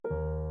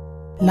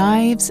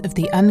Lives of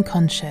the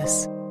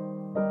Unconscious,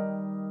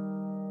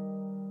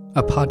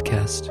 a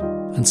podcast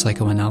on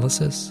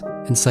psychoanalysis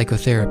and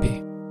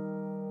psychotherapy.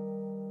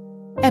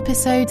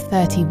 Episode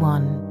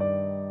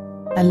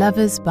 31, A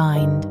Lover's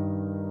Bind,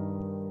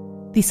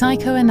 the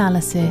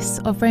psychoanalysis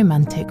of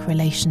romantic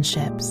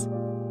relationships.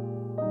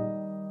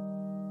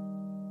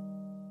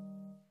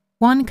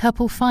 One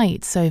couple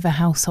fights over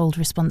household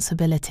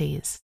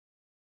responsibilities.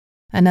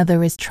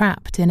 Another is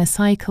trapped in a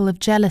cycle of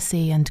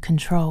jealousy and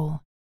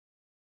control.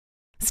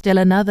 Still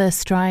another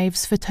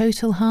strives for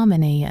total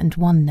harmony and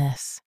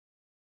oneness,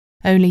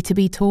 only to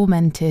be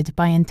tormented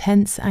by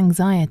intense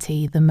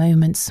anxiety the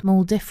moment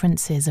small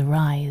differences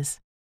arise.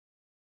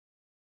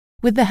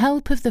 With the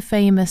help of the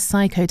famous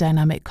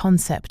psychodynamic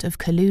concept of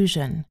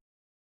collusion,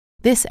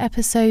 this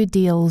episode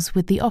deals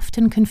with the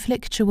often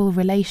conflictual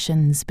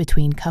relations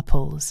between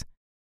couples.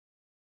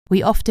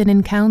 We often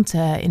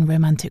encounter in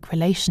romantic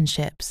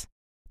relationships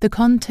the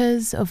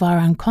contours of our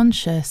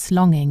unconscious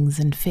longings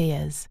and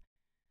fears,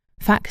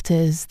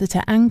 factors that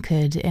are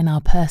anchored in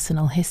our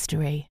personal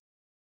history,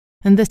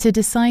 and that are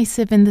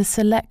decisive in the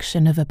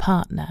selection of a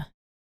partner.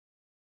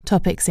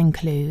 Topics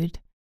include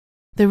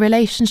the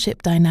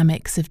relationship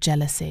dynamics of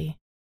jealousy,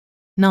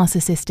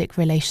 narcissistic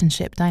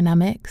relationship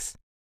dynamics,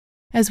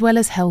 as well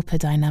as helper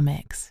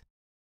dynamics.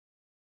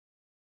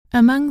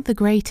 Among the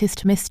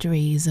greatest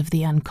mysteries of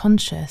the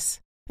unconscious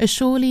are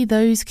surely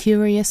those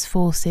curious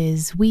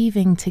forces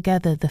weaving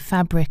together the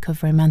fabric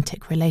of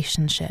romantic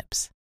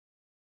relationships.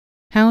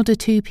 How do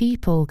two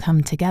people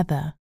come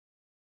together?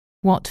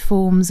 What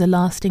forms a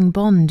lasting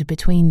bond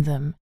between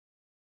them?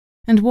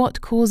 And what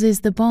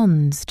causes the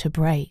bonds to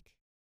break?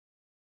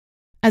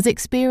 As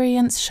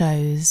experience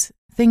shows,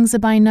 things are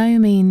by no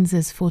means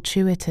as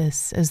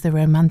fortuitous as the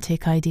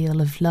romantic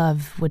ideal of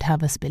love would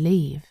have us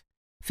believe,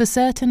 for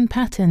certain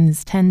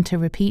patterns tend to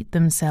repeat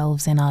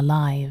themselves in our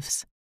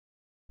lives.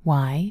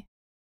 Why?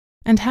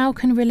 And how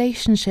can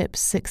relationships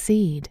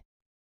succeed?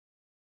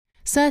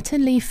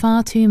 Certainly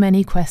far too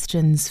many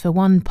questions for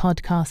one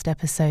podcast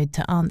episode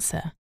to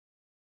answer.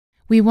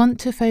 We want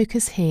to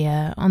focus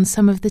here on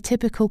some of the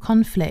typical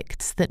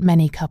conflicts that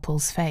many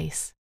couples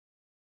face.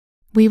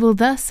 We will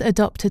thus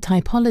adopt a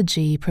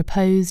typology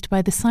proposed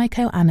by the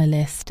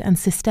psychoanalyst and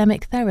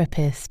systemic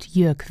therapist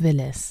Jörg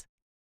Willis.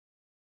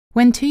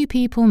 When two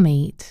people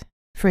meet,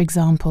 for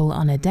example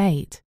on a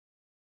date,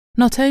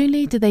 not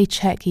only do they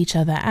check each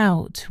other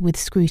out with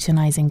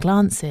scrutinizing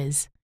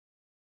glances,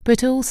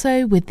 but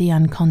also with the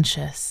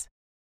unconscious.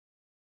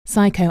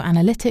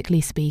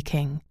 Psychoanalytically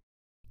speaking,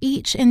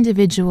 each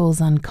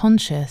individual's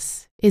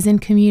unconscious is in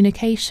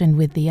communication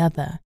with the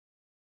other,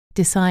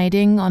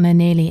 deciding on a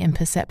nearly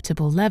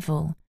imperceptible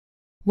level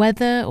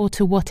whether or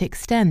to what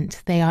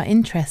extent they are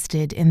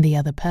interested in the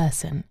other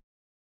person.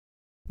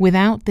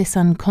 Without this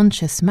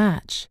unconscious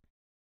match,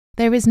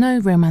 there is no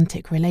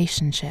romantic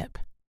relationship,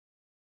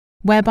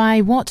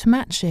 whereby what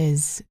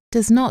matches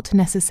does not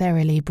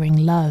necessarily bring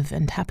love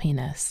and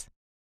happiness,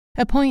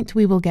 a point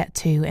we will get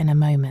to in a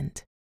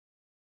moment.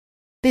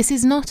 This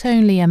is not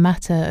only a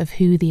matter of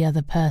who the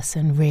other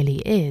person really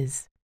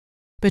is,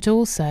 but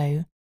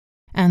also,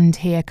 and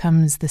here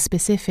comes the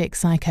specific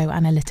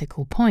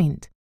psychoanalytical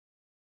point,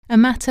 a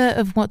matter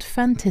of what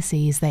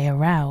fantasies they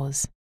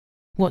arouse,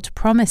 what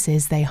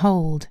promises they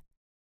hold,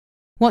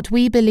 what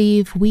we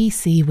believe we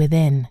see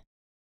within.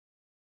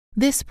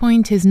 This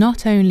point is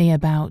not only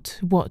about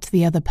what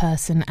the other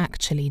person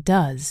actually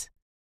does,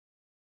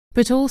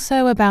 but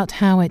also about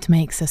how it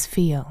makes us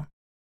feel.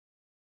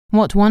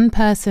 What one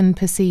person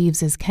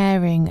perceives as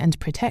caring and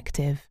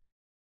protective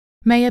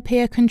may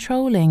appear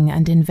controlling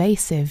and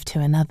invasive to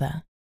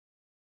another.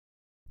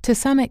 To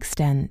some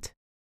extent,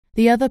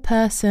 the other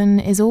person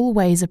is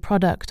always a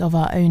product of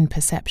our own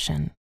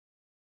perception.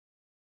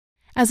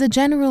 As a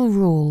general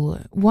rule,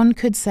 one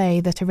could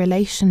say that a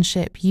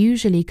relationship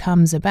usually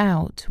comes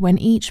about when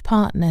each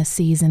partner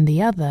sees in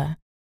the other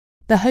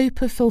the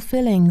hope of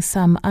fulfilling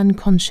some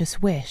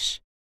unconscious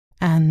wish,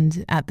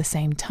 and, at the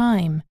same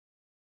time,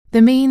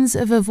 the means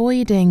of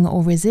avoiding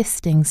or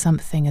resisting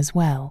something as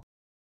well.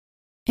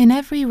 In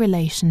every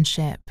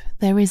relationship,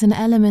 there is an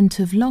element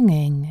of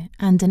longing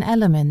and an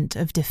element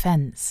of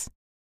defense.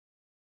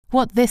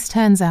 What this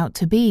turns out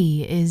to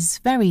be is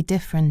very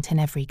different in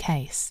every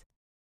case.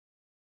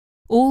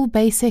 All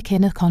basic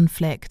inner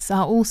conflicts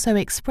are also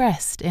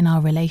expressed in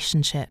our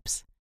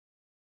relationships,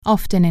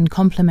 often in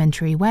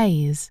complementary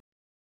ways,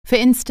 for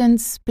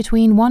instance,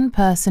 between one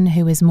person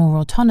who is more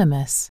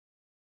autonomous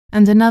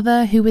and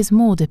another who is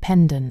more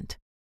dependent.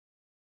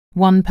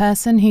 One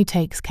person who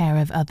takes care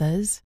of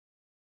others,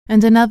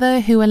 and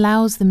another who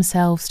allows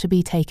themselves to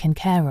be taken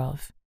care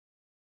of.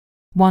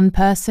 One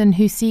person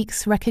who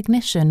seeks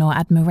recognition or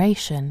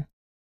admiration,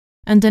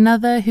 and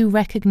another who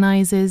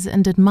recognizes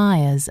and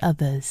admires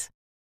others.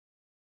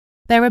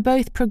 There are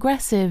both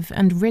progressive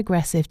and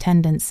regressive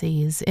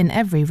tendencies in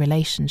every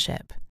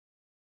relationship.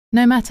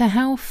 No matter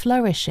how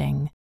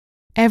flourishing,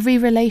 every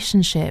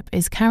relationship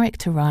is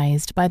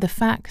characterized by the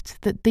fact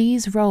that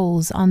these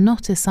roles are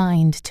not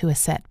assigned to a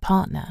set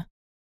partner,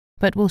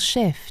 but will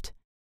shift,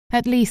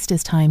 at least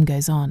as time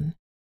goes on.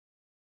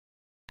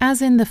 As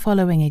in the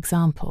following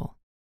example,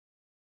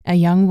 a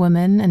young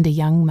woman and a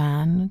young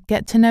man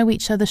get to know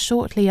each other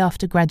shortly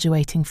after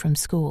graduating from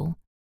school.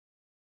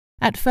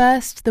 At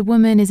first, the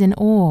woman is in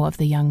awe of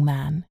the young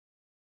man,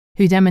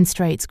 who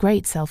demonstrates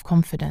great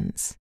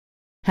self-confidence,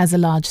 has a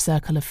large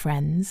circle of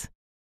friends,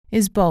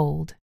 is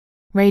bold,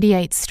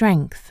 radiates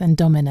strength and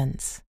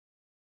dominance.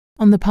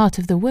 On the part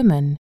of the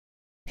woman,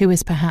 who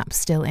is perhaps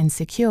still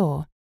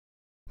insecure,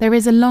 there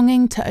is a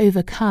longing to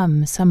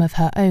overcome some of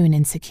her own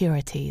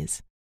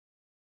insecurities,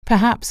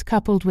 perhaps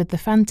coupled with the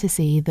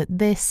fantasy that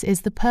this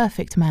is the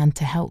perfect man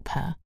to help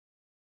her,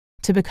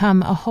 to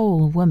become a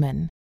whole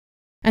woman,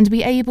 and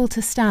be able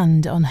to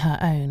stand on her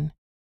own.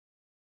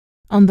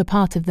 On the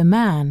part of the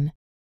man,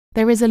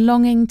 there is a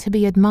longing to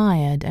be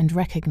admired and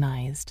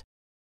recognized,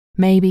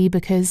 maybe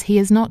because he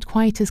is not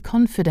quite as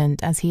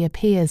confident as he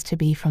appears to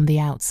be from the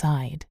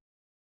outside.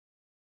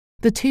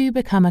 The two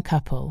become a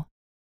couple.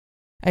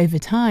 Over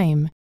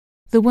time,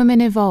 the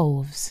woman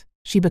evolves,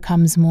 she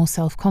becomes more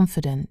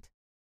self-confident,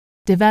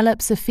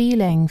 develops a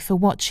feeling for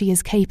what she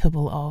is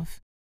capable of,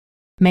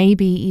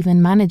 maybe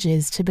even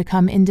manages to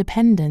become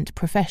independent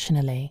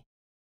professionally.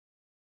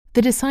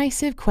 The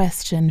decisive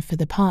question for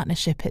the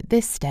partnership at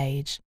this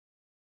stage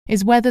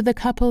is whether the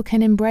couple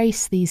can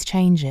embrace these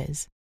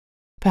changes,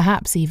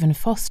 perhaps even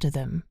foster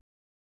them.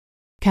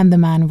 Can the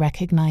man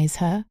recognize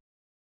her,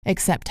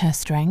 accept her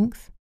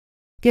strength,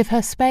 give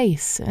her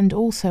space and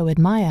also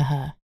admire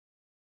her?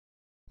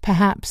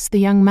 Perhaps the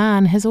young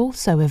man has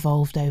also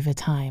evolved over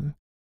time,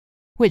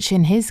 which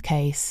in his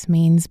case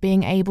means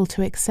being able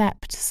to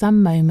accept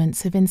some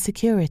moments of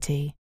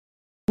insecurity,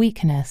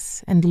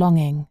 weakness and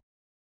longing.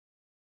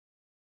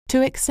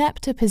 To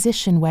accept a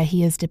position where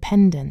he is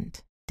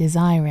dependent,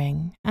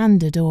 desiring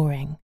and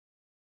adoring.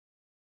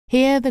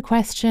 Here the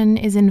question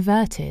is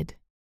inverted.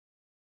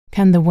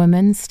 Can the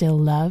woman still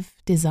love,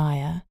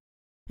 desire,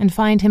 and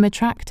find him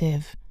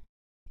attractive,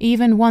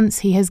 even once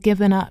he has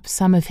given up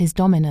some of his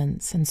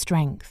dominance and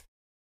strength?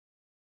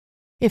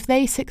 If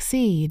they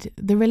succeed,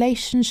 the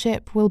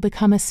relationship will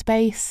become a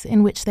space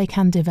in which they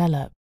can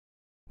develop,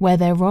 where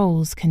their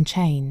roles can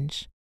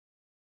change,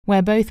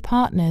 where both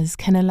partners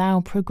can allow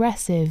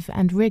progressive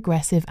and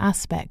regressive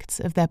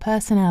aspects of their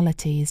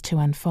personalities to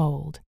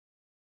unfold.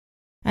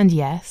 And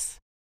yes,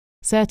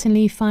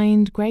 certainly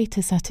find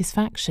greater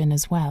satisfaction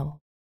as well.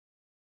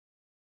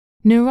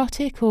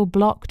 Neurotic or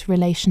blocked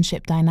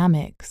relationship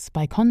dynamics,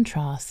 by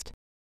contrast,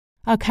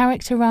 are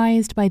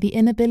characterized by the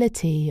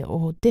inability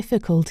or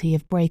difficulty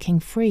of breaking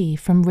free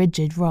from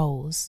rigid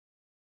roles,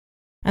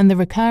 and the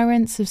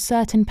recurrence of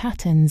certain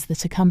patterns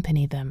that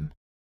accompany them.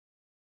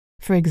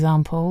 For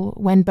example,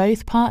 when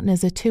both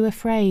partners are too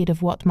afraid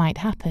of what might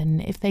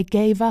happen if they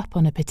gave up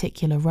on a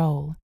particular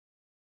role.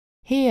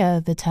 Here,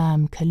 the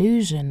term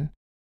collusion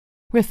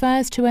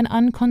refers to an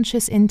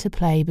unconscious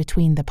interplay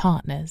between the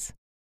partners,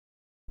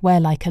 where,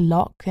 like a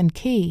lock and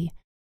key,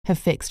 have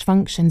fixed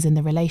functions in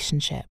the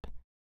relationship.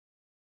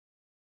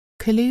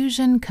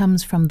 Collusion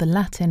comes from the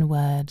Latin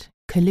word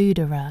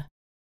colludere,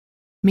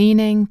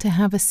 meaning to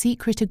have a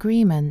secret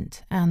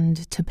agreement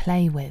and to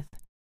play with,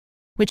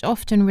 which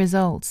often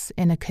results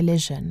in a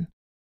collision,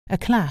 a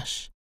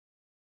clash.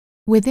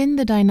 Within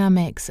the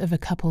dynamics of a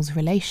couple's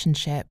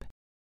relationship,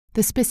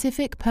 the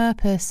specific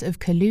purpose of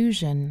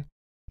collusion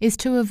is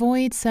to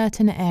avoid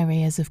certain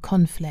areas of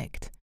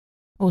conflict,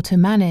 or to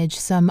manage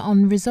some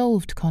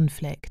unresolved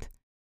conflict,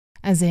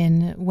 as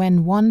in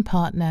when one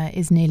partner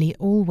is nearly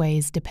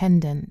always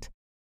dependent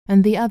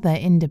and the other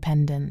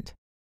independent,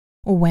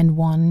 or when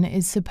one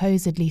is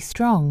supposedly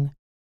strong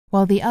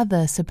while the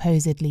other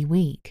supposedly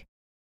weak.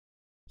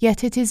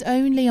 Yet it is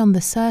only on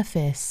the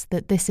surface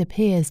that this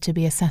appears to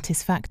be a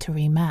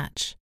satisfactory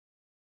match.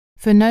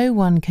 For no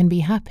one can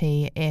be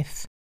happy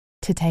if,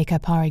 to take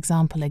up our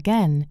example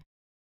again,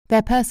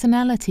 their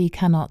personality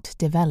cannot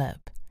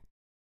develop.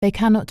 They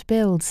cannot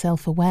build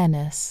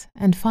self-awareness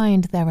and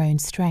find their own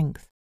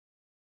strength.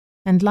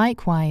 And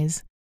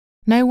likewise,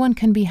 no one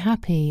can be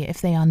happy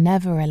if they are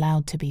never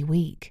allowed to be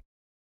weak,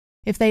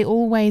 if they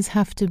always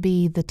have to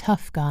be the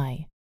tough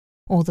guy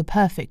or the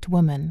perfect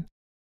woman.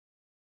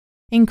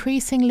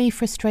 Increasingly,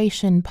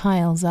 frustration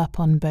piles up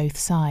on both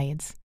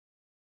sides,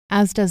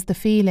 as does the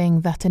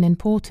feeling that an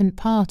important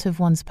part of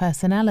one's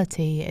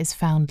personality is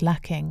found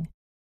lacking.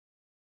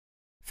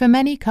 For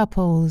many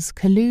couples,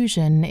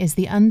 collusion is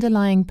the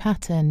underlying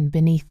pattern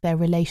beneath their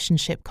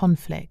relationship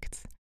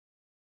conflicts,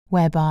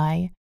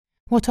 whereby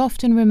what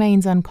often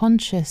remains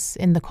unconscious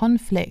in the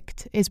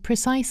conflict is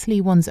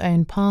precisely one's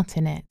own part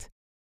in it,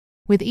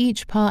 with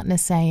each partner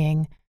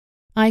saying,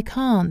 "I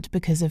can't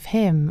because of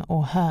him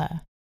or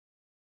her."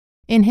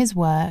 In his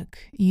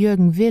work,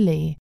 Jürgen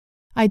Willi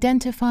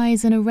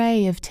identifies an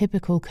array of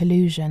typical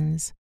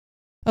collusions,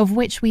 of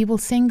which we will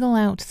single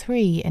out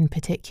 3 in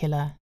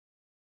particular.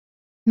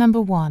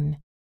 Number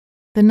 1.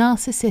 The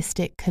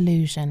narcissistic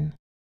collusion.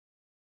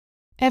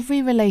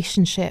 Every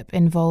relationship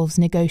involves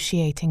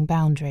negotiating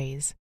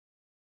boundaries,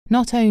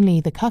 not only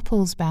the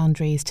couple's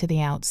boundaries to the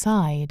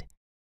outside,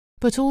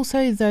 but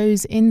also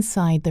those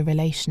inside the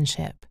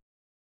relationship.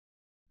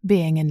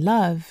 Being in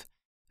love,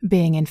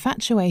 Being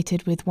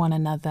infatuated with one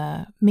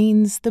another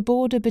means the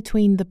border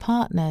between the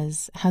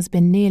partners has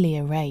been nearly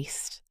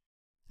erased.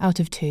 Out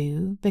of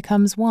two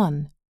becomes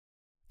one.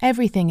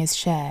 Everything is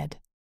shared,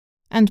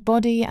 and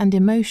body and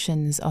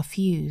emotions are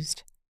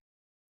fused.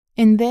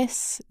 In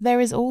this,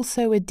 there is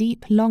also a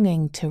deep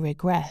longing to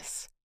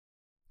regress,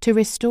 to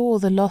restore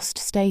the lost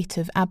state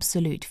of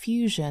absolute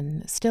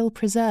fusion still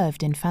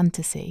preserved in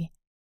fantasy,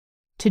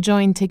 to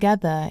join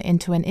together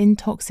into an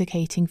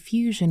intoxicating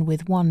fusion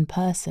with one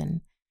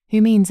person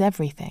who means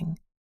everything.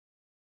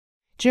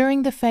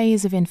 During the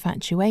phase of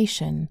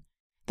infatuation,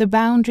 the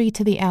boundary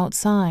to the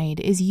outside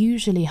is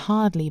usually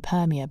hardly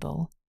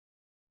permeable.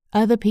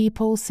 Other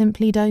people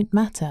simply don't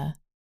matter,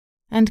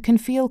 and can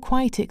feel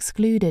quite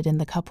excluded in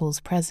the couple's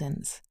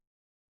presence,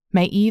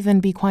 may even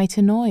be quite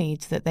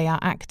annoyed that they are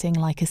acting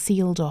like a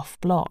sealed-off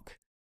block,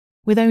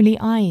 with only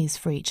eyes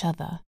for each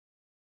other.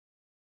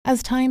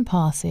 As time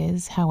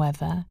passes,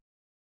 however,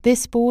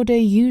 this border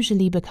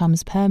usually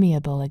becomes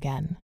permeable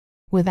again,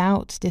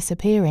 without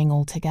disappearing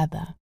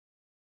altogether.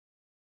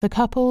 The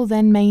couple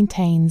then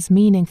maintains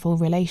meaningful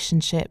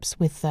relationships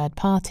with third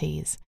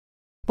parties,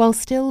 while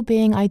still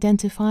being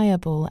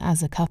identifiable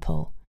as a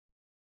couple.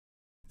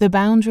 The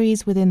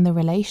boundaries within the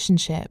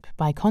relationship,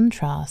 by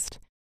contrast,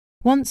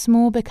 once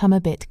more become a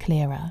bit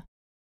clearer.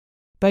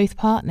 Both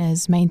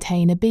partners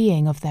maintain a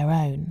being of their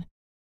own,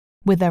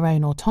 with their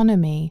own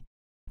autonomy,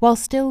 while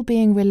still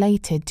being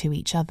related to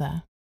each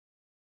other.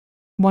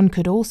 One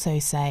could also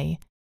say,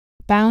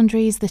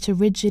 boundaries that are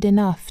rigid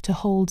enough to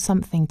hold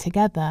something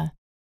together,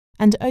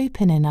 and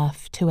open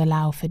enough to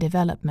allow for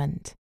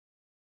development.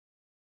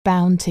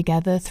 Bound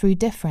together through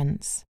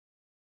difference,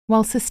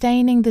 while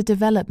sustaining the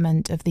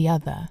development of the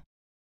other.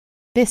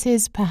 This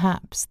is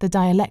perhaps the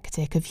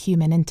dialectic of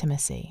human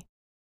intimacy.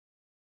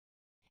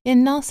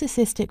 In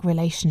narcissistic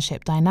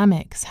relationship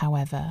dynamics,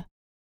 however,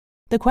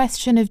 the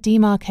question of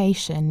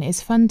demarcation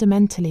is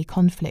fundamentally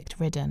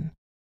conflict-ridden,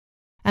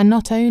 and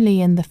not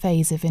only in the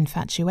phase of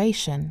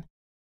infatuation,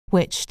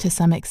 which to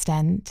some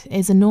extent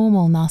is a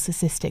normal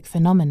narcissistic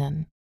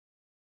phenomenon,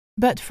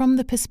 but from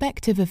the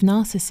perspective of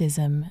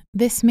narcissism,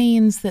 this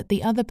means that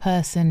the other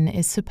person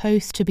is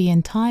supposed to be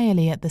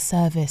entirely at the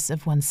service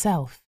of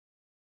oneself.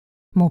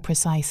 More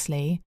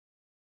precisely,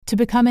 to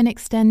become an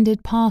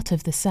extended part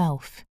of the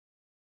self,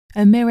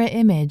 a mirror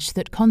image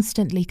that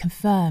constantly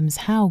confirms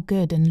how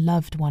good and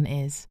loved one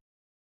is.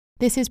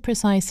 This is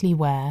precisely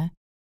where,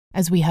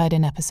 as we heard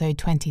in episode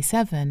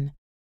 27,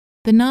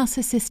 the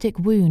narcissistic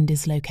wound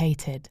is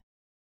located.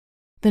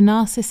 The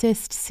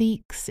narcissist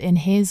seeks in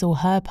his or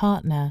her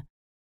partner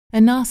a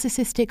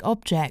narcissistic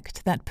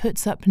object that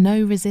puts up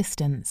no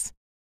resistance,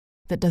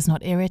 that does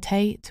not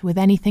irritate with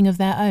anything of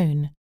their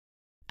own,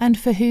 and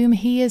for whom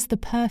he is the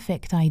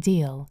perfect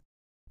ideal,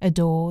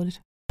 adored,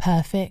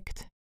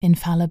 perfect,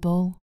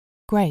 infallible,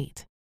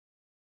 great.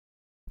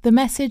 The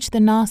message the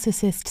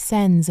narcissist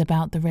sends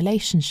about the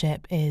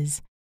relationship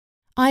is,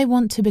 I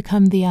want to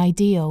become the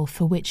ideal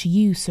for which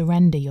you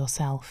surrender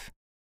yourself.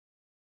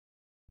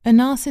 A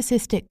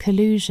narcissistic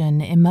collusion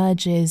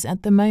emerges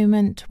at the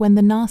moment when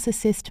the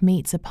narcissist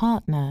meets a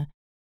partner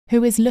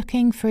who is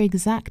looking for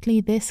exactly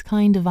this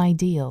kind of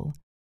ideal,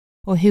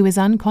 or who is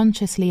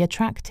unconsciously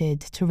attracted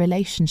to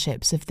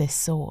relationships of this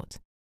sort.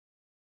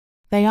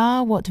 They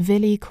are what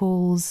Villi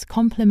calls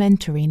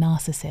complementary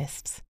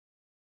narcissists.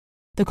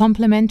 The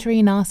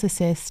complementary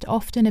narcissist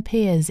often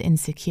appears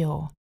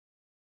insecure,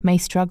 may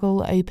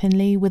struggle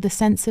openly with a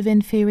sense of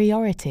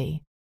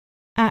inferiority,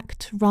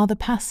 act rather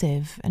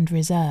passive and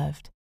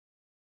reserved,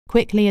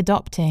 quickly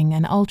adopting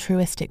an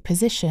altruistic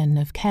position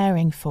of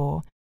caring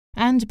for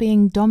and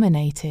being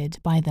dominated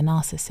by the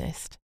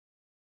narcissist.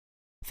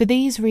 For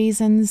these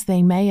reasons,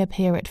 they may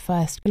appear at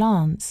first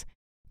glance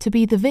to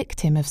be the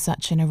victim of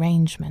such an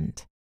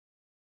arrangement.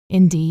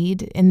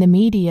 Indeed, in the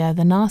media,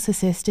 the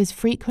narcissist is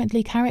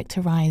frequently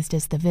characterized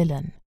as the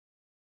villain,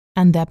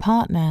 and their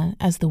partner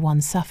as the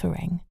one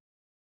suffering.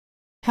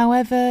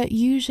 However,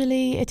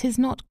 usually it is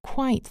not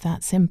quite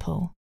that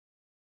simple.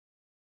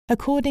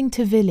 According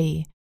to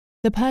Villi,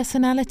 the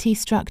personality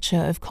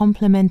structure of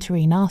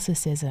complementary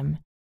narcissism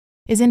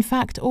is in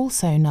fact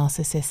also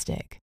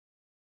narcissistic,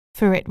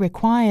 for it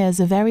requires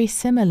a very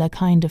similar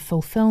kind of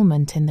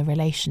fulfillment in the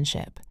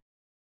relationship,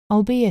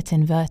 albeit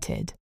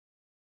inverted.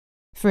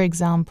 For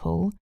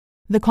example,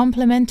 the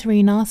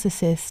complementary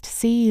narcissist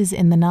sees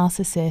in the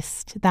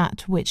narcissist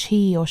that which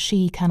he or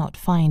she cannot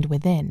find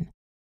within,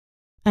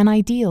 an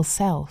ideal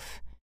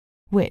self,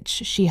 which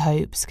she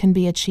hopes can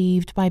be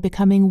achieved by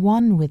becoming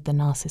one with the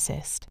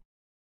narcissist.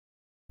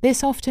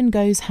 This often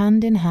goes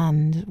hand in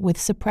hand with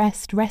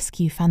suppressed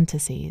rescue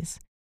fantasies,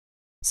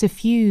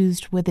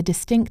 suffused with a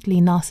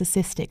distinctly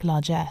narcissistic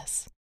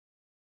largesse,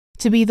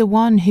 to be the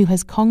one who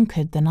has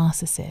conquered the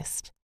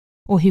narcissist,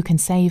 or who can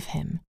save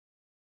him,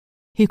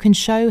 who can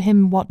show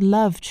him what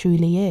love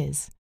truly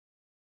is,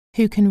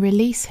 who can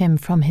release him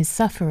from his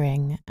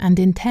suffering and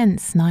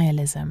intense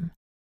nihilism.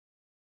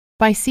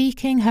 By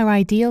seeking her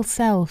ideal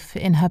self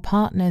in her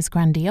partner's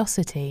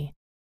grandiosity,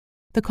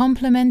 the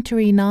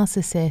complementary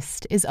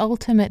narcissist is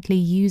ultimately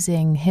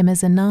using him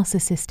as a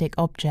narcissistic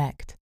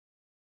object,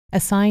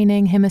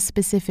 assigning him a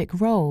specific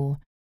role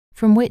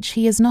from which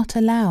he is not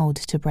allowed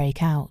to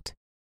break out.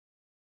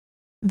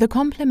 The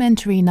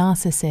complementary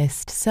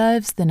narcissist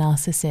serves the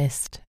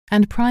narcissist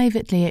and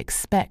privately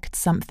expects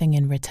something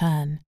in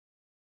return,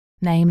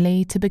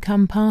 namely to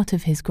become part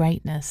of his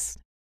greatness,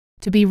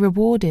 to be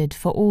rewarded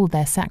for all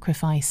their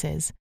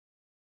sacrifices,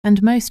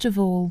 and most of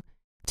all,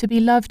 to be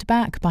loved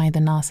back by the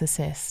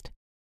narcissist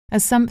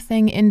as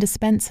something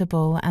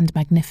indispensable and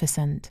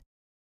magnificent.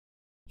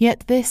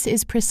 Yet this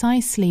is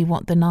precisely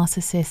what the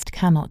narcissist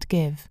cannot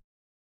give.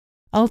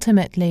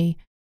 Ultimately,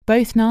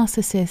 both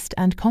narcissist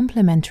and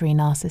complementary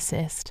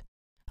narcissist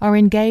are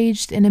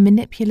engaged in a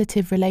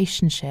manipulative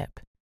relationship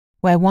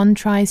where one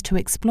tries to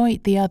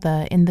exploit the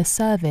other in the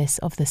service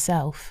of the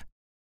self,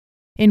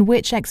 in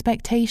which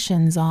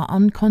expectations are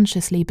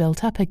unconsciously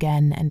built up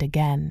again and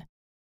again,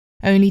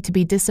 only to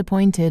be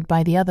disappointed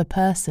by the other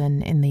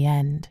person in the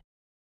end.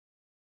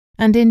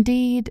 And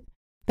indeed,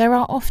 there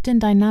are often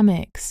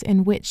dynamics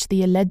in which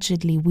the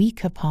allegedly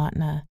weaker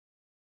partner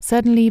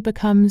suddenly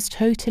becomes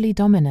totally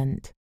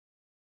dominant,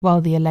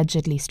 while the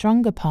allegedly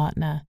stronger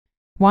partner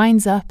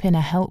winds up in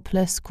a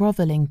helpless,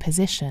 grovelling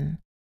position.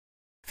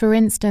 For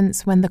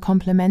instance, when the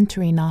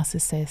complementary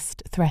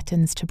narcissist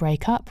threatens to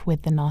break up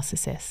with the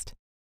narcissist,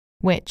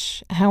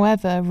 which,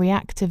 however,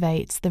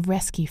 reactivates the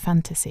rescue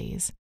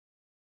fantasies,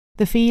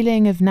 the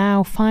feeling of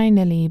now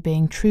finally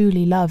being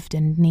truly loved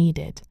and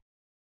needed,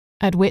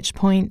 at which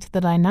point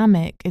the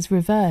dynamic is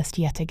reversed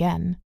yet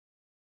again.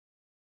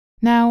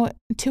 Now,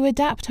 to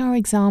adapt our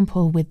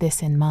example with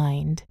this in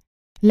mind,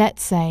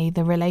 let's say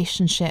the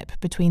relationship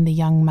between the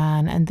young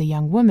man and the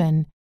young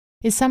woman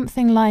is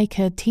something like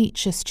a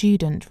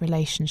teacher-student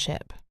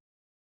relationship.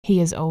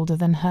 He is older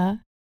than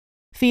her,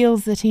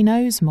 feels that he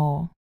knows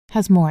more,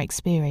 has more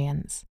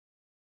experience,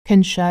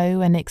 can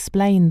show and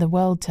explain the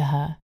world to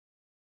her.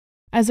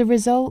 As a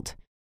result,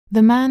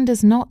 the man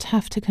does not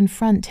have to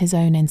confront his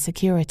own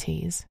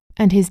insecurities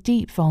and his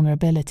deep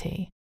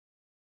vulnerability.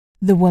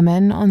 The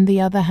woman, on the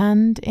other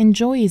hand,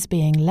 enjoys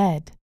being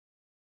led.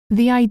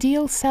 The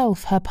ideal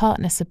self her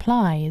partner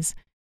supplies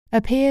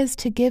appears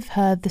to give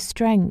her the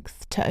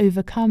strength to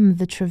overcome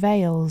the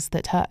travails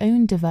that her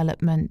own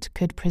development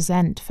could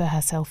present for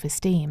her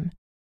self-esteem.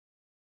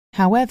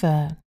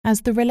 However,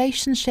 as the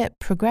relationship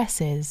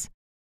progresses,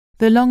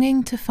 the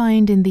longing to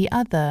find in the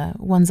other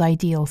one's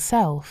ideal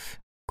self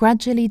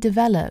gradually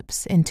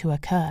develops into a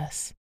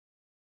curse.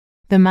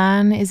 The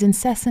man is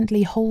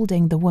incessantly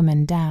holding the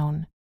woman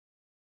down,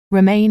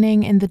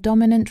 remaining in the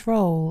dominant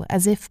role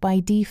as if by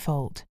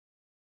default,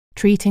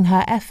 treating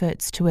her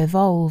efforts to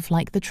evolve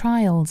like the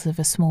trials of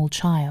a small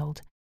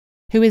child,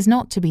 who is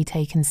not to be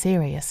taken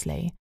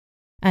seriously,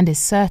 and is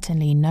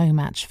certainly no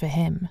match for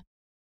him.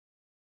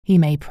 He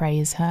may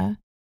praise her,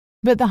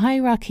 but the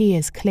hierarchy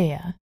is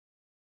clear.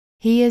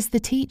 He is the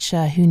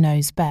teacher who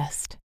knows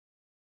best,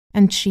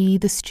 and she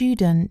the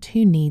student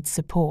who needs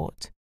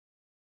support.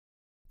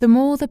 The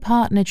more the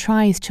partner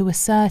tries to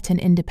assert an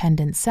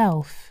independent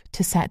self,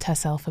 to set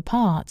herself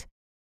apart,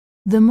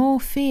 the more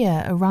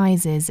fear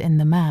arises in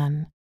the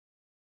man,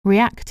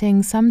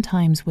 reacting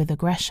sometimes with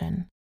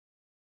aggression.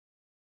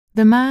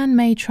 The man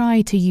may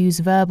try to use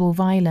verbal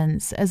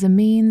violence as a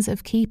means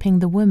of keeping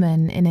the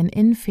woman in an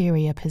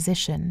inferior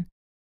position,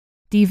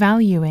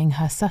 devaluing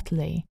her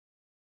subtly,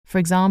 for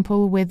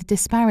example with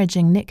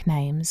disparaging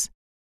nicknames,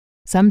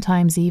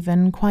 sometimes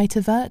even quite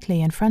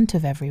overtly in front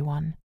of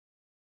everyone.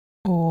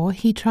 Or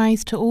he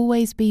tries to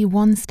always be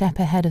one step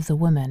ahead of the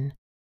woman,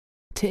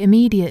 to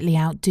immediately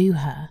outdo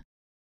her,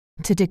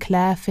 to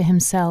declare for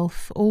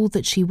himself all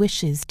that she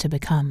wishes to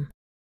become.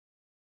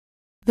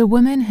 The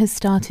woman has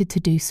started to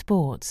do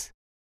sports,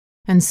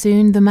 and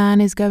soon the man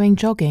is going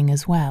jogging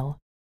as well,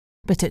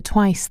 but at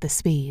twice the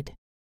speed,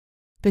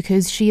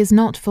 because she is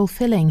not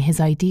fulfilling his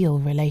ideal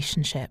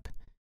relationship.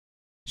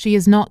 She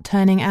is not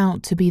turning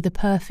out to be the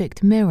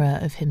perfect mirror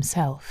of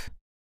himself.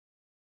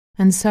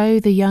 And so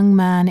the young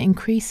man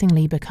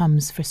increasingly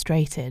becomes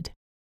frustrated,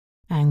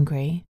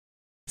 angry,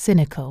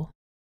 cynical.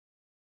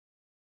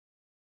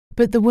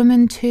 But the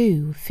woman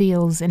too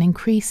feels an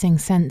increasing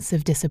sense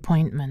of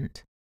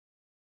disappointment.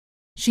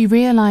 She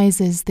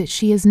realizes that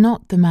she is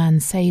not the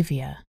man's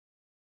savior,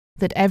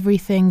 that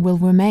everything will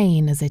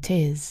remain as it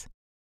is,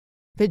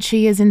 that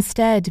she is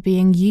instead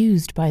being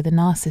used by the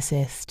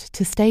narcissist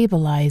to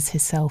stabilize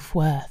his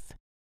self-worth.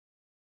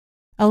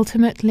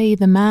 Ultimately,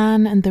 the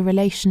man and the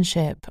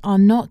relationship are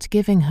not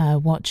giving her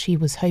what she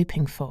was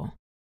hoping for.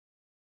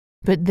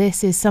 But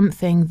this is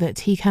something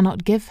that he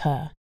cannot give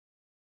her,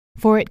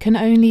 for it can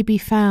only be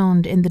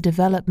found in the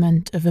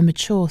development of a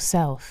mature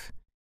self,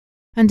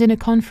 and in a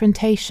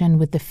confrontation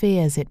with the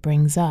fears it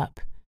brings up.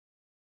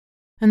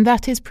 And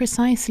that is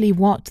precisely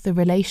what the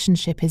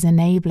relationship is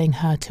enabling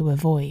her to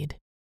avoid.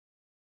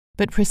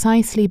 But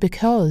precisely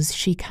because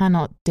she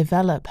cannot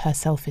develop her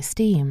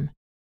self-esteem,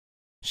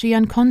 she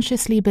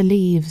unconsciously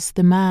believes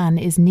the man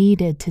is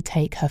needed to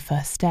take her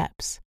first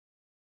steps.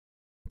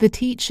 The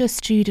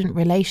teacher-student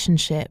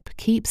relationship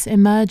keeps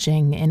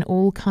emerging in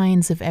all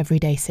kinds of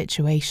everyday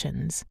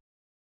situations,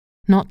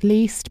 not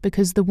least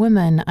because the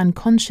woman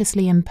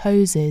unconsciously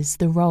imposes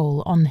the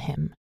role on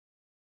him.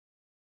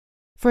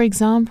 For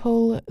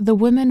example, the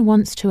woman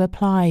wants to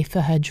apply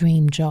for her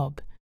dream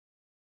job,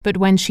 but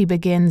when she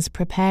begins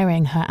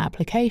preparing her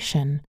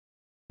application,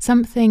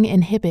 something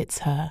inhibits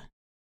her.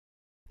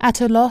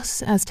 At a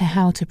loss as to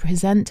how to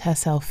present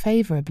herself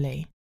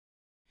favourably,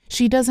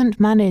 she doesn't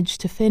manage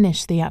to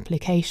finish the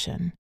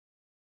application.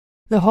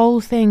 The whole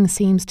thing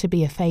seems to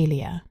be a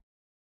failure.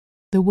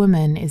 The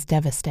woman is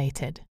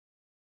devastated.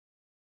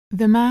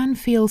 The man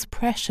feels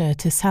pressure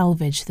to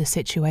salvage the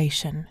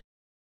situation,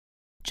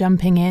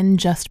 jumping in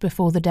just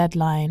before the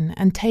deadline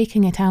and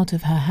taking it out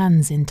of her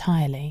hands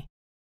entirely,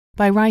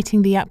 by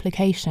writing the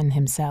application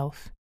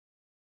himself.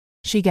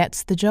 She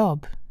gets the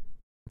job,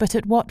 but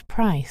at what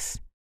price?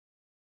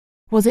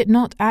 Was it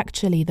not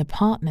actually the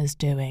partner's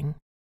doing?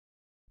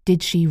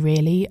 Did she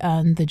really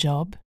earn the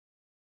job?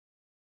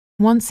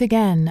 Once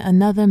again,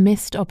 another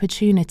missed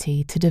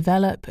opportunity to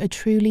develop a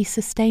truly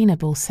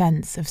sustainable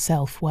sense of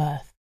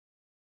self-worth,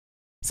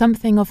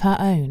 something of her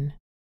own.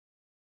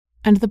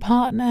 And the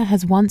partner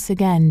has once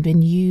again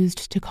been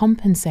used to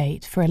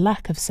compensate for a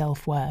lack of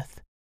self-worth.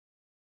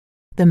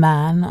 The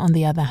man, on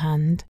the other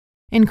hand,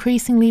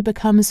 increasingly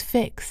becomes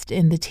fixed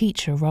in the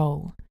teacher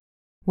role,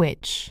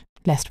 which,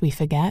 lest we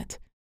forget,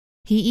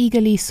 he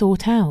eagerly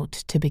sought out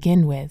to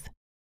begin with.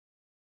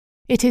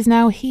 It is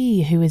now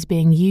he who is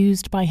being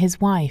used by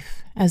his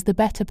wife as the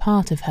better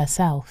part of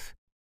herself.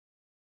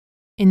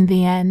 In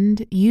the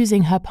end,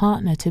 using her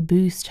partner to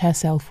boost her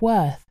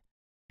self-worth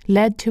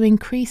led to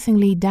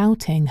increasingly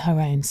doubting her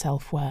own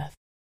self-worth.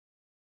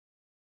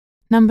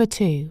 Number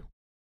 2.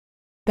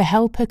 The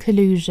helper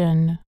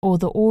collusion or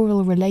the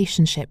oral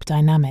relationship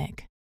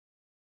dynamic.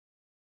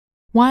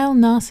 While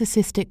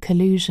narcissistic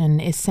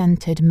collusion is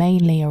centered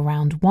mainly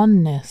around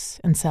oneness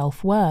and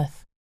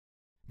self-worth,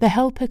 the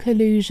helper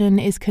collusion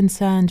is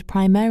concerned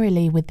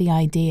primarily with the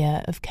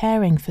idea of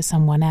caring for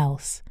someone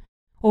else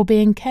or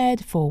being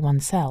cared for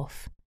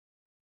oneself.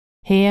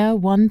 Here,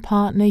 one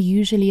partner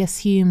usually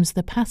assumes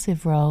the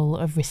passive role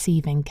of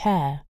receiving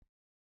care,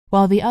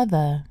 while the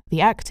other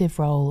the active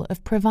role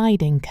of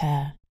providing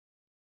care.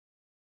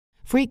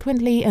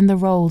 Frequently in the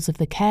roles of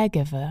the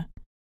caregiver,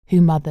 who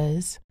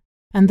mothers,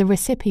 and the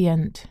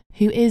recipient,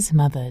 who is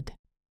mothered.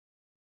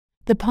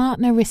 The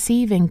partner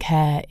receiving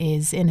care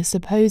is in a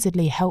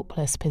supposedly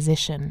helpless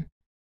position,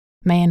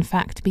 may in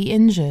fact be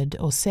injured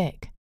or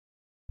sick,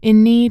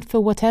 in need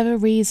for whatever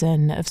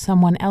reason of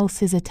someone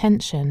else's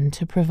attention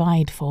to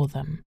provide for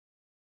them.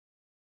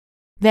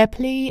 Their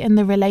plea in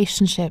the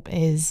relationship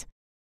is,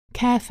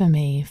 "Care for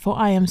me, for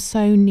I am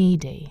so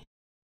needy."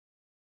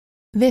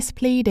 This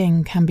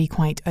pleading can be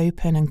quite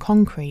open and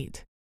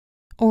concrete,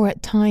 or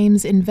at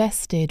times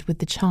invested with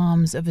the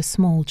charms of a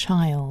small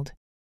child,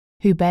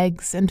 who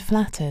begs and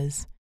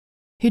flatters,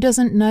 who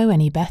doesn't know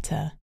any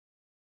better,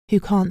 who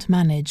can't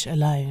manage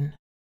alone.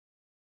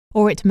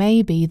 Or it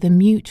may be the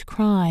mute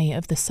cry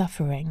of the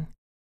suffering,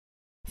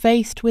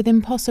 faced with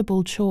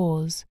impossible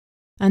chores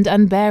and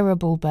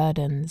unbearable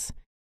burdens,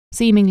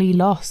 seemingly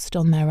lost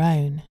on their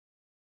own,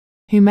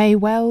 who may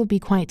well be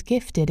quite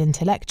gifted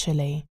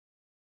intellectually,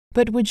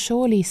 but would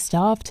surely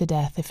starve to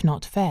death if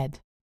not fed,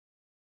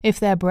 if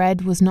their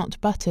bread was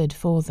not buttered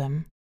for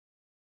them.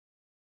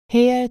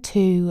 Here,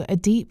 too, a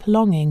deep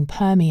longing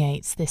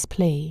permeates this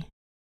plea,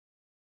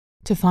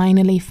 to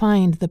finally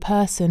find the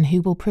person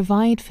who will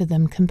provide for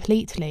them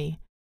completely,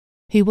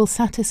 who will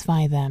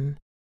satisfy them,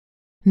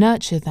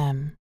 nurture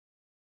them,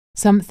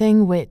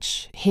 something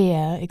which,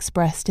 here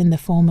expressed in the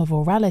form of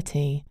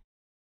orality,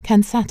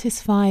 can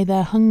satisfy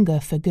their hunger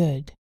for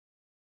good.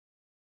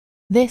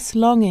 This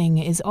longing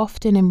is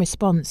often in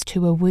response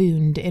to a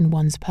wound in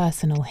one's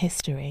personal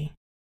history,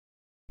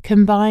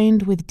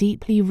 combined with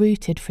deeply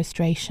rooted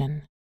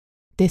frustration,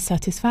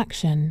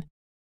 dissatisfaction,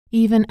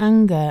 even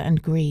anger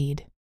and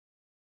greed.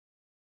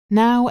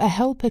 Now a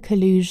helper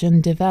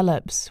collusion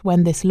develops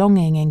when this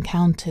longing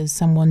encounters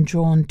someone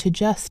drawn to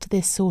just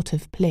this sort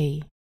of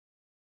plea.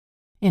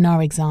 In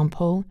our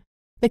example,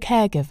 the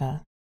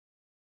caregiver,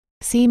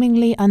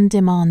 seemingly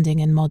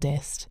undemanding and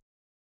modest,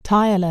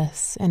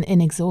 tireless and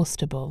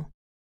inexhaustible.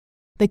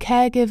 The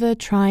caregiver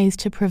tries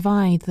to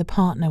provide the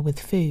partner with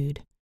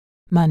food,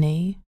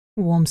 money,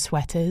 warm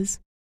sweaters,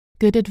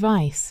 good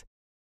advice,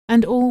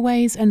 and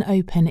always an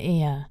open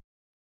ear,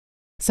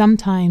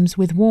 sometimes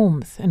with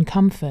warmth and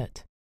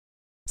comfort,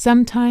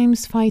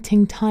 sometimes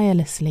fighting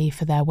tirelessly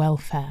for their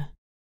welfare.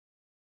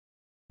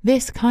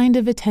 This kind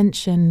of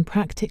attention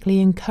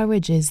practically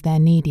encourages their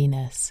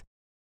neediness,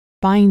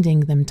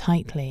 binding them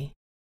tightly.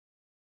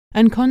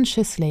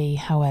 Unconsciously,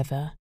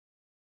 however,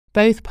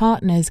 both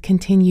partners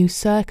continue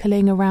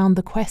circling around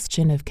the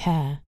question of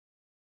care,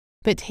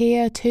 but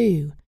here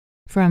too,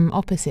 from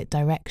opposite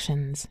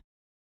directions.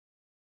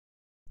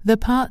 The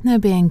partner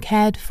being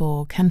cared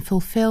for can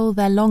fulfill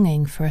their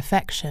longing for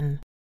affection,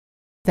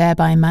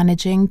 thereby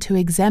managing to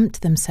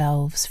exempt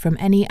themselves from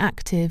any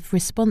active,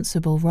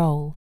 responsible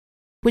role,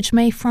 which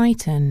may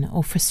frighten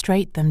or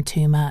frustrate them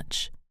too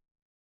much.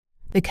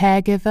 The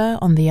caregiver,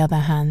 on the other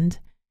hand,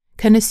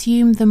 can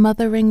assume the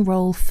mothering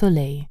role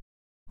fully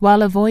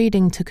while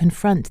avoiding to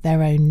confront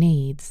their own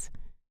needs.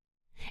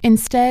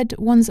 Instead,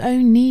 one's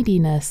own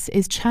neediness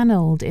is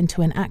channeled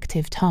into an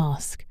active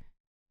task,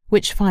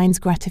 which finds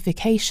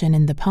gratification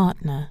in the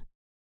partner.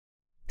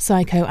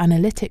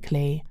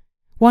 Psychoanalytically,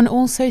 one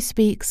also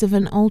speaks of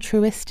an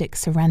altruistic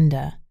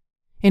surrender,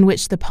 in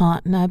which the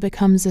partner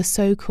becomes a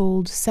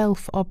so-called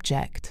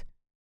self-object.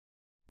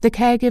 The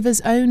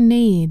caregiver's own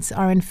needs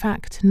are in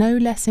fact no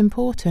less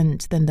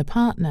important than the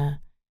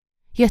partner,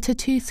 yet are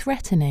too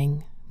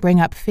threatening, bring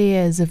up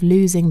fears of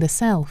losing the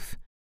self,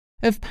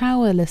 of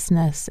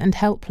powerlessness and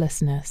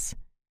helplessness,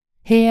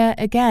 here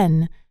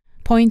again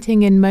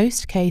pointing in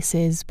most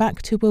cases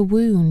back to a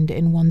wound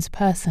in one's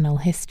personal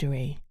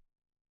history.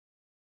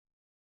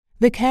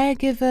 The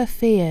caregiver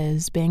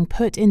fears being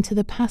put into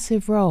the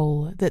passive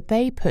role that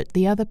they put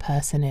the other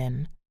person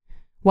in,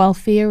 while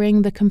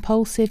fearing the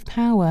compulsive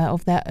power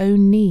of their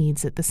own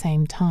needs at the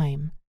same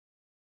time.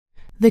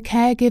 The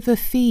caregiver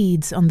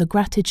feeds on the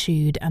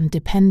gratitude and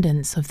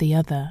dependence of the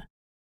other,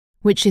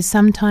 which is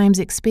sometimes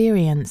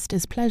experienced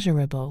as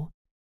pleasurable.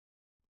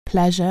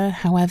 Pleasure,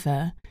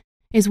 however,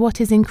 is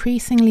what is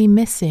increasingly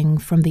missing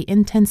from the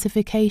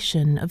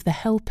intensification of the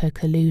helper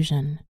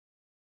collusion.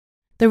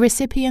 The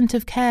recipient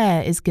of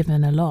care is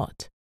given a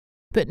lot,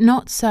 but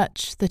not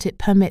such that it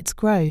permits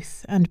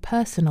growth and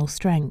personal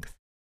strength.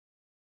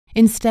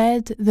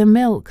 Instead, the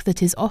milk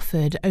that is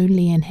offered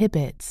only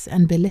inhibits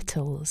and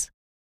belittles.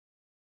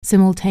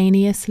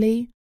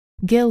 Simultaneously,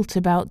 guilt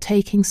about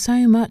taking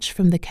so much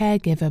from the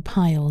caregiver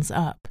piles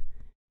up.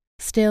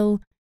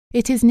 Still,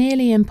 it is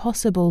nearly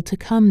impossible to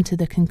come to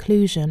the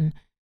conclusion,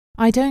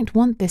 "I don't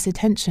want this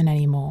attention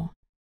anymore,"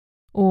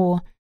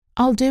 or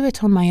 "I'll do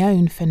it on my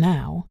own for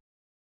now,"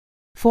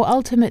 for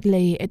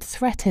ultimately it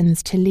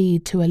threatens to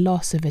lead to a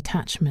loss of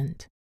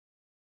attachment.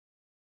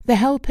 The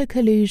helper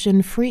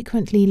collusion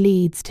frequently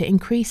leads to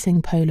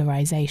increasing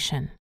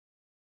polarization.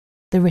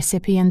 The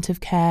recipient of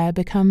care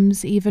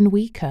becomes even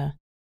weaker,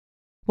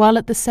 while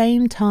at the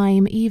same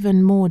time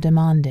even more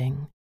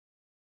demanding.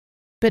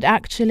 But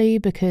actually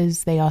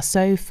because they are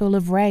so full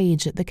of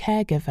rage at the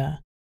caregiver,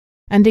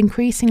 and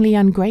increasingly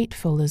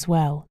ungrateful as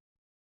well.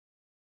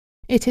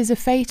 It is a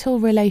fatal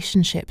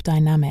relationship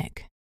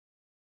dynamic.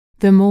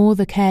 The more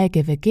the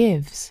caregiver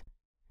gives,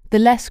 the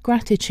less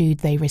gratitude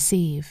they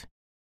receive.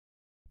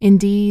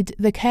 Indeed,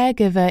 the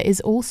caregiver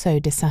is also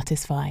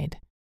dissatisfied,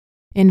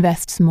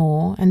 invests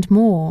more and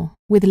more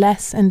with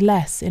less and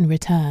less in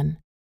return.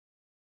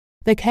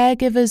 The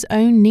caregiver's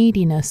own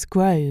neediness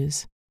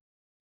grows,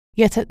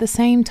 yet at the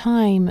same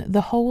time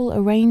the whole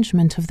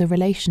arrangement of the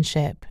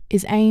relationship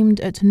is aimed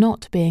at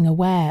not being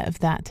aware of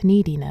that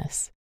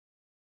neediness.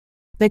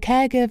 The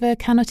caregiver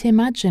cannot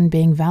imagine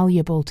being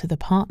valuable to the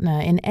partner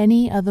in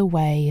any other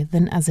way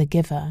than as a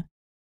giver.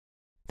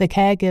 The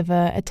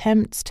caregiver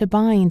attempts to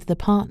bind the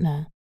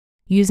partner,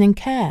 using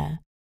care,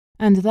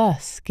 and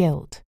thus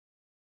guilt.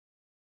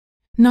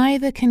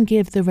 Neither can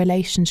give the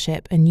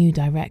relationship a new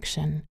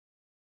direction.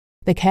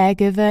 The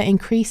caregiver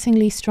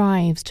increasingly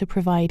strives to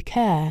provide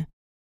care,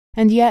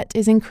 and yet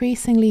is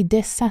increasingly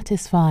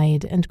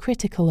dissatisfied and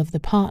critical of the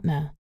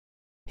partner,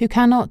 who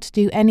cannot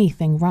do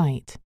anything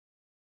right,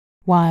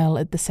 while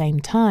at the same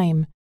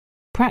time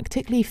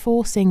practically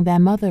forcing their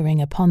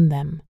mothering upon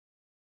them,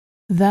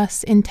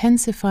 thus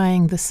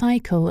intensifying the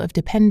cycle of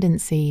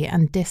dependency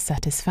and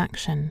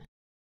dissatisfaction.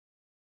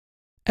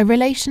 A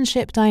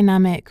relationship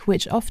dynamic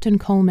which often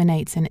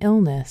culminates in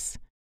illness,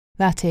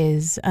 that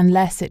is,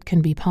 unless it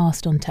can be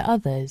passed on to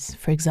others,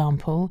 for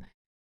example,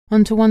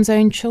 onto one's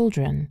own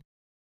children,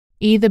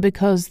 either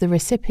because the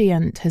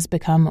recipient has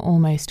become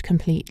almost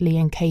completely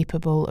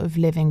incapable of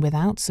living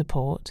without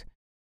support,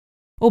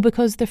 or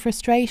because the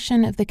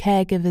frustration of the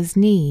caregiver's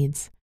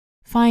needs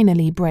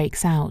finally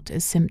breaks out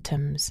as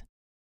symptoms.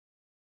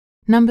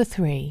 Number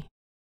 3.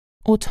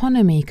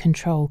 Autonomy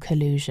control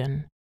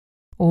collusion,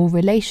 or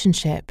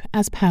relationship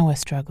as power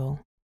struggle.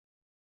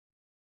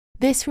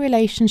 This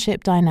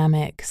relationship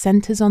dynamic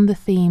centers on the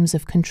themes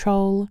of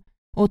control,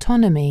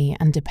 autonomy,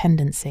 and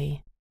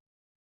dependency.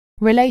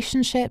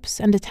 Relationships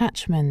and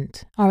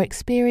attachment are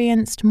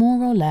experienced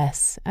more or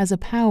less as a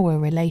power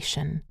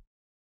relation.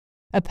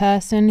 A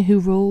person who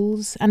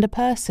rules and a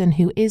person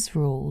who is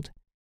ruled,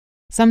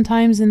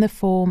 sometimes in the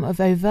form of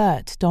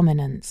overt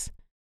dominance,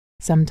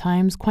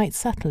 sometimes quite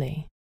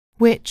subtly,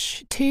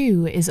 which,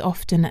 too, is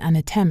often an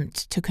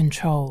attempt to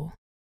control.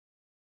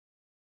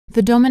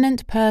 The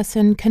dominant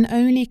person can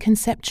only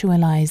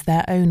conceptualize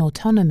their own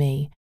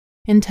autonomy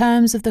in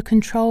terms of the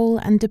control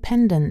and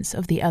dependence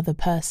of the other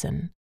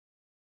person.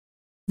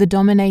 The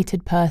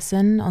dominated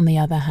person, on the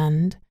other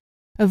hand,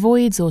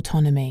 avoids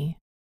autonomy,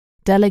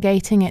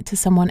 delegating it to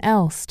someone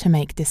else to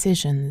make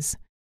decisions,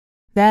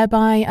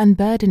 thereby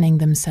unburdening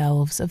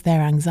themselves of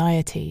their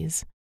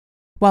anxieties,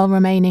 while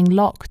remaining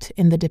locked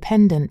in the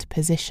dependent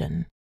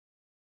position.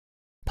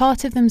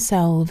 Part of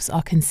themselves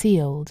are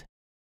concealed,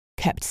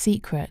 kept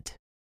secret,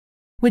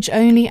 which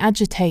only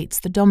agitates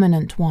the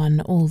dominant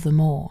one all the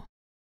more,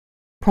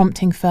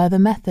 prompting further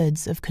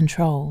methods of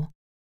control.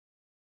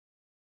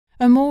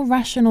 A more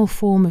rational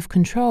form of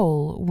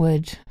control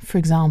would, for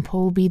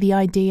example, be the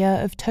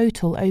idea of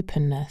total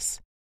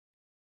openness,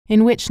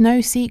 in which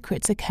no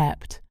secrets are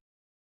kept,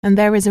 and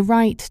there is a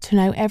right to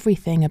know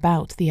everything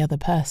about the other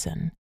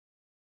person.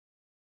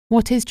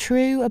 What is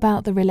true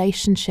about the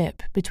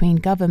relationship between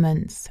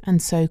governments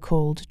and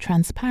so-called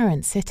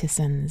transparent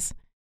citizens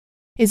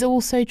is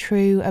also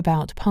true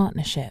about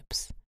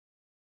partnerships.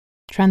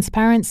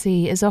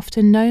 Transparency is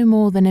often no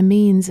more than a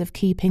means of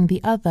keeping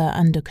the other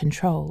under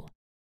control.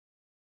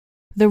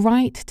 The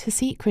right to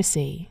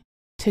secrecy,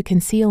 to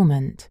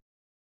concealment,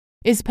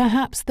 is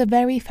perhaps the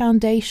very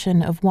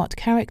foundation of what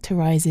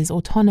characterizes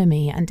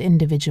autonomy and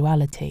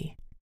individuality.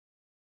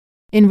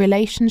 In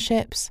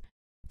relationships,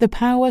 the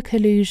power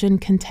collusion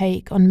can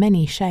take on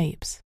many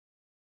shapes,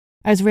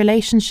 as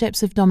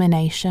relationships of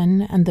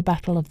domination and the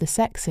battle of the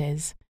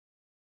sexes,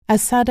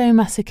 as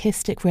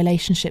sadomasochistic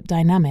relationship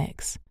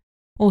dynamics,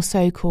 or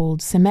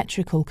so-called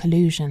symmetrical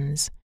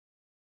collusions.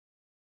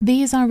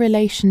 These are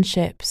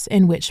relationships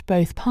in which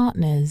both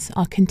partners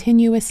are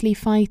continuously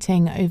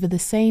fighting over the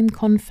same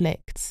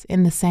conflicts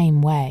in the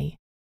same way,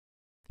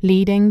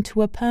 leading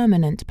to a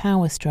permanent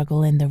power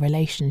struggle in the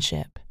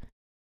relationship,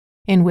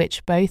 in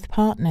which both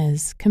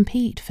partners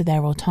compete for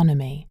their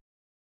autonomy,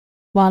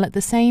 while at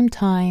the same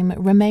time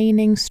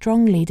remaining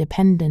strongly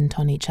dependent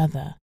on each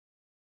other.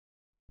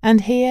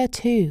 And here,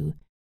 too,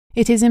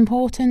 it is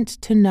important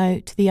to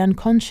note the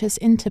unconscious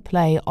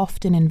interplay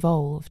often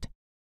involved,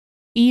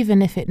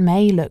 even if it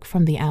may look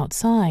from the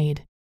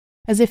outside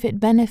as if it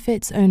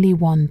benefits only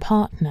one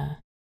partner.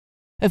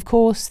 Of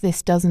course,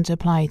 this doesn't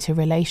apply to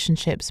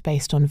relationships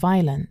based on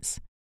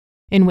violence,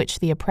 in which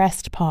the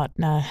oppressed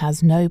partner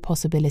has no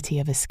possibility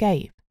of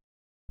escape,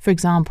 for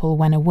example,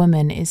 when a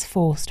woman is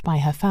forced by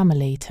her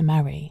family to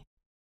marry.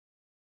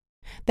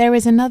 There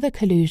is another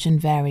collusion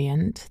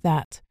variant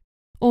that,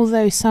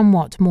 although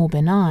somewhat more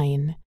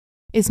benign,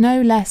 is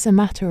no less a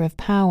matter of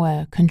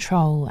power,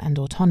 control, and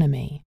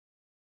autonomy.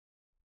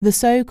 The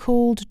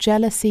so-called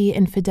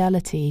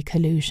jealousy-infidelity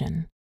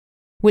collusion,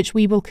 which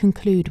we will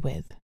conclude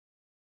with,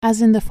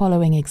 as in the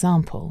following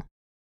example.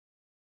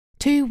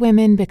 Two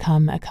women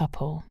become a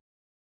couple.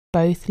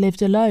 Both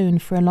lived alone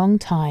for a long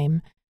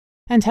time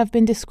and have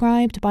been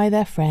described by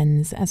their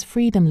friends as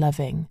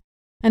freedom-loving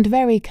and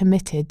very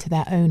committed to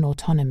their own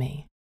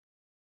autonomy.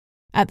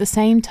 At the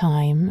same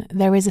time,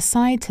 there is a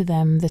side to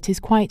them that is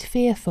quite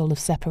fearful of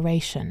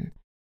separation,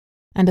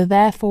 and are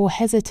therefore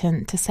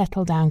hesitant to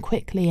settle down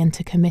quickly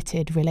into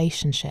committed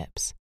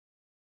relationships.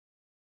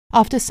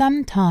 After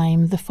some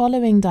time, the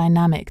following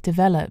dynamic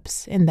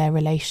develops in their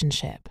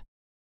relationship.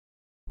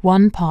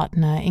 One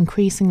partner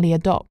increasingly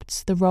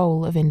adopts the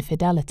role of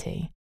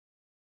infidelity.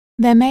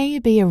 There may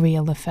be a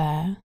real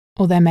affair,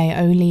 or there may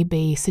only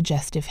be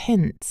suggestive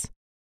hints,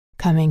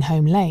 coming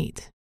home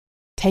late,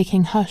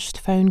 taking hushed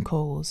phone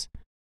calls,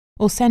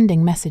 or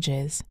sending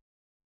messages.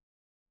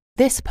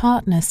 This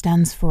partner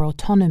stands for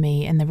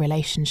autonomy in the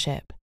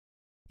relationship,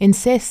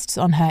 insists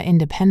on her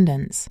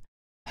independence,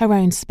 her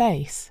own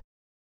space,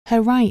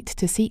 her right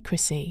to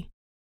secrecy,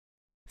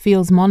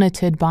 feels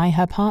monitored by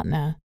her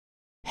partner,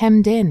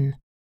 hemmed in,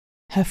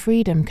 her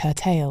freedom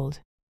curtailed.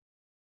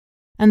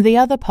 And the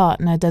other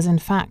partner does in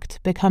fact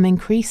become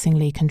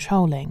increasingly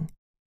controlling,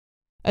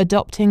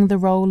 adopting the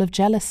role of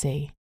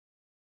jealousy.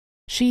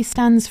 She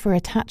stands for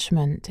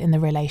attachment in the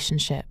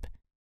relationship,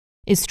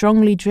 is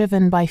strongly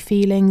driven by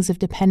feelings of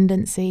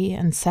dependency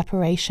and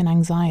separation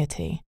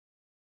anxiety.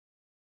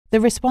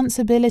 The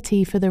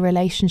responsibility for the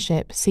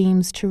relationship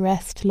seems to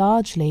rest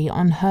largely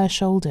on her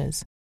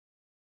shoulders.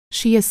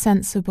 She is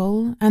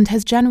sensible and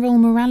has general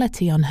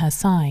morality on her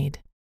side.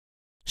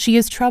 She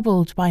is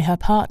troubled by her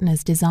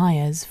partner's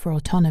desires for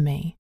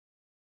autonomy,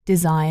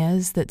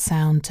 desires that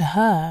sound to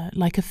her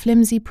like a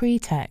flimsy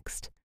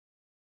pretext.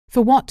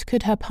 For what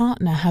could her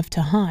partner have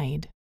to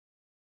hide?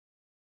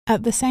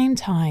 At the same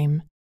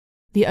time,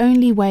 the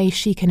only way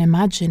she can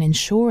imagine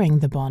ensuring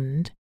the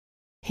bond,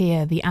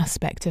 here the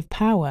aspect of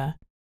power,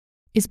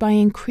 is by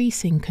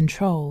increasing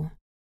control.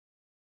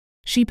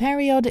 She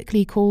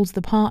periodically calls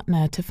the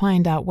partner to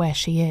find out where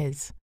she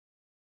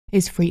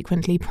is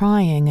frequently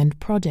prying and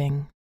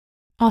prodding,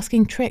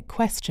 asking trick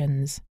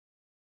questions.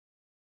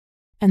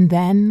 And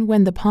then,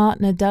 when the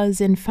partner does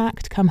in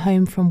fact come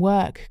home from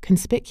work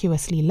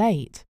conspicuously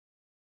late,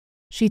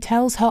 she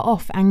tells her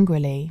off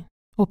angrily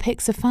or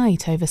picks a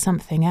fight over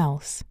something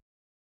else.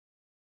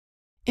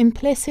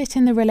 Implicit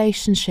in the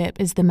relationship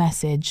is the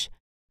message,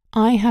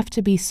 I have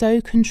to be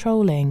so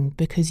controlling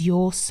because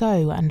you're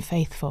so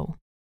unfaithful.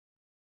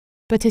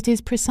 But it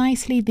is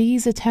precisely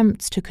these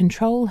attempts to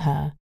control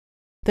her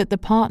that the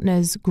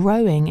partner's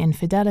growing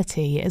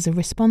infidelity is a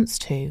response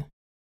to.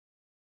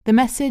 The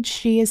message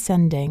she is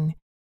sending,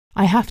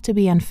 I have to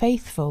be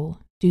unfaithful,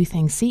 do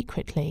things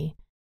secretly,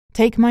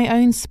 take my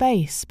own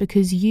space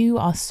because you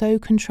are so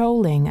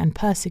controlling and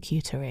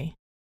persecutory.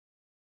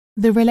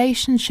 The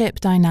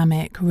relationship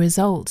dynamic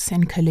results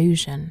in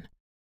collusion,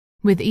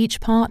 with each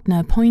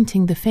partner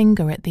pointing the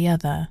finger at the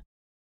other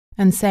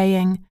and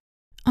saying,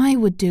 I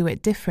would do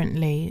it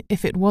differently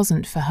if it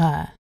wasn't for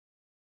her.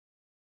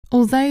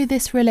 Although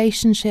this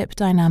relationship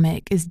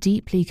dynamic is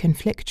deeply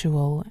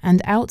conflictual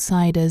and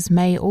outsiders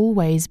may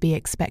always be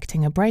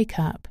expecting a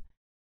breakup,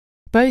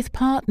 both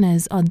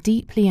partners are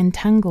deeply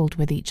entangled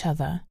with each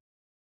other.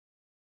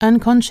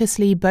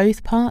 Unconsciously,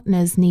 both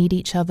partners need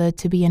each other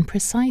to be in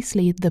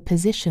precisely the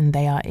position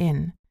they are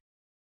in,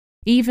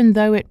 even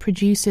though it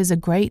produces a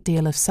great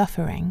deal of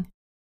suffering.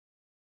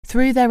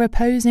 Through their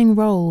opposing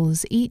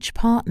roles, each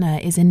partner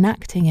is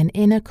enacting an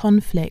inner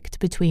conflict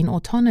between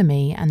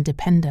autonomy and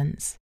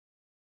dependence.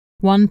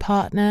 One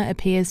partner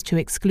appears to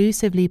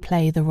exclusively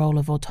play the role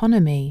of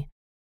autonomy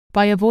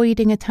by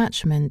avoiding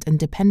attachment and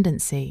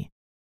dependency,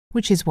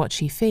 which is what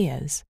she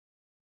fears,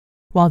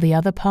 while the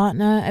other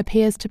partner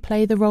appears to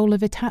play the role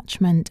of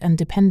attachment and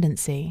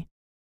dependency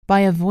by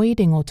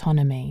avoiding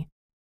autonomy,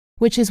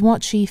 which is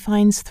what she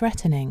finds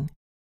threatening.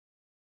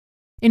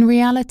 In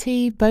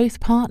reality, both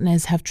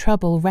partners have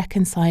trouble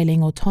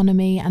reconciling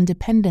autonomy and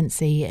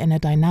dependency in a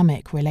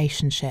dynamic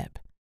relationship.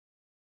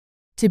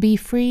 To be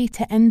free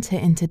to enter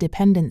into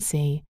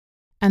dependency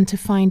and to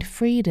find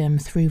freedom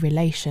through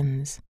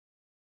relations.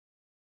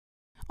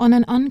 On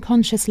an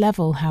unconscious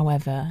level,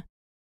 however,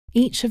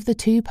 each of the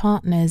two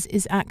partners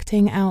is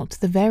acting out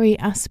the very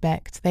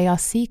aspect they are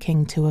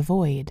seeking to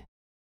avoid.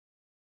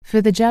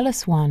 For the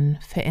jealous one,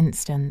 for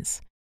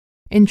instance,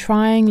 in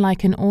trying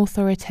like an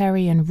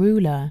authoritarian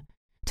ruler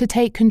to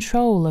take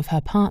control of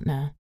her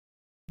partner,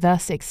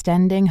 thus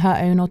extending her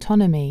own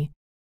autonomy,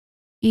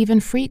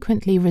 even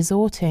frequently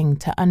resorting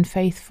to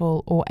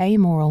unfaithful or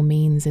amoral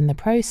means in the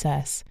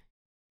process,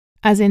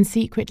 as in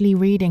secretly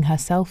reading her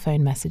cell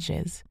phone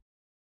messages.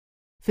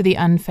 For the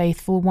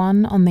unfaithful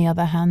one, on the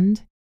other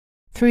hand,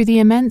 through the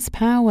immense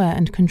power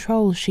and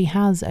control she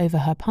has over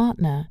her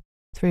partner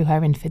through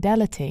her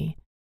infidelity,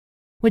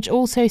 which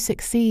also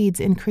succeeds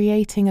in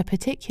creating a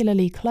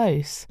particularly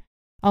close,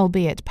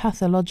 albeit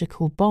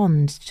pathological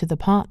bond to the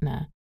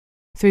partner,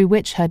 through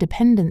which her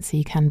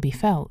dependency can be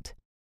felt.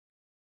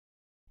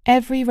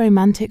 Every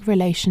romantic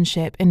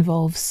relationship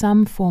involves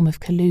some form of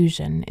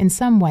collusion in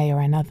some way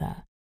or another,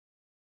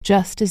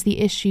 just as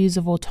the issues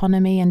of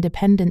autonomy and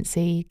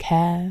dependency,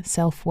 care,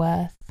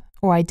 self-worth,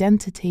 or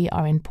identity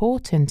are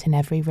important in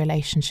every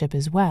relationship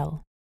as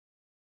well.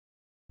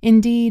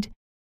 Indeed,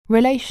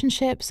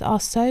 relationships are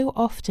so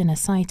often a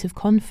site of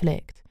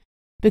conflict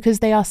because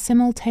they are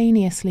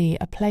simultaneously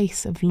a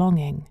place of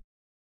longing.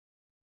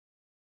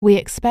 We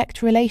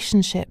expect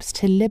relationships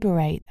to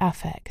liberate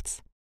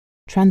affects,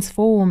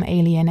 transform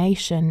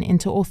alienation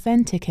into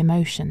authentic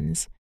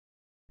emotions,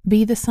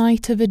 be the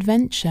site of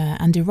adventure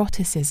and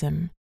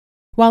eroticism,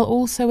 while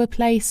also a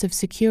place of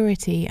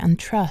security and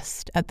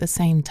trust at the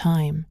same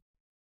time.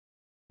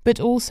 But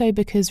also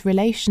because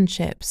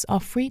relationships are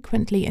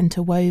frequently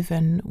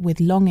interwoven with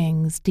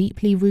longings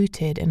deeply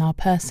rooted in our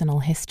personal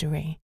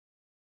history.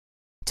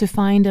 To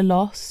find a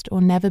lost or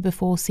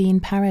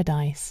never-before-seen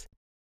paradise,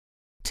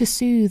 to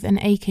soothe an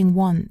aching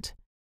want,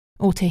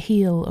 or to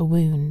heal a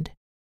wound.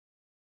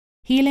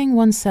 Healing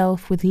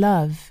oneself with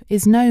love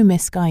is no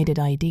misguided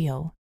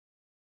ideal,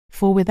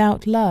 for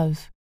without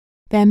love,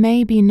 there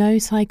may be no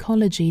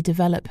psychology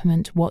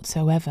development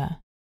whatsoever.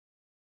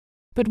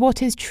 But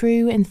what is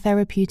true in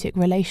therapeutic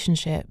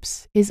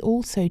relationships is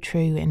also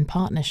true in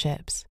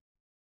partnerships.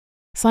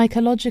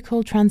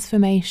 Psychological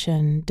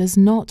transformation does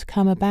not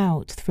come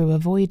about through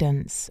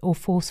avoidance or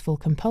forceful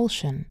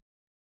compulsion,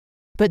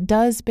 but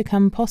does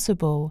become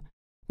possible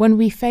when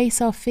we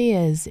face our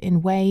fears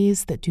in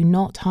ways that do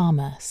not harm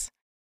us,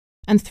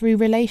 and through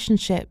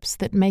relationships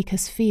that make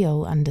us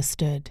feel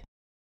understood.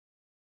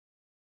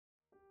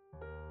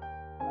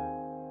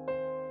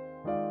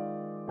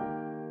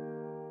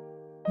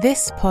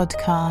 This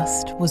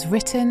podcast was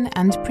written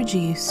and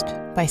produced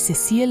by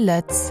Cecile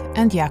Lutz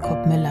and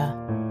Jakob Müller.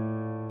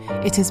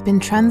 It has been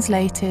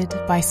translated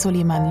by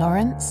Soliman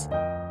Lawrence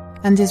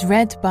and is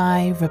read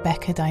by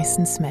Rebecca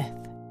Dyson-Smith.